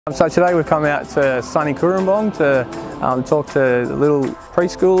So today we've come out to sunny Cooranbong to talk to little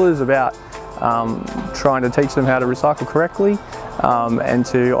preschoolers about trying to teach them how to recycle correctly and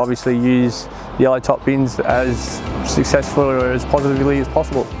to obviously use yellow top bins as successfully or as positively as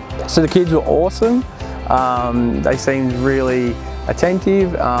possible. So the kids were awesome. They seemed really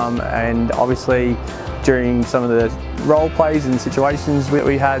attentive and obviously during some of the role plays and situations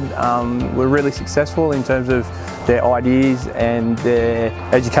we had were really successful in terms of their ideas and their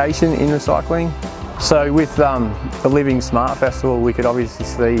education in recycling. So with the Living Smart Festival, we could obviously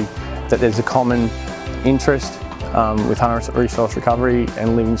see that there's a common interest with Hunter Resource Recovery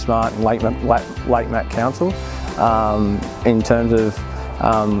and Living Smart and Lake Mac Council in terms of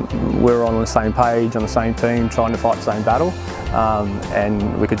we're on the same page, on the same team, trying to fight the same battle,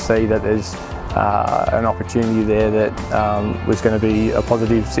 and we could see that there's an opportunity there that was going to be a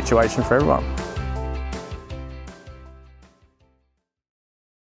positive situation for everyone.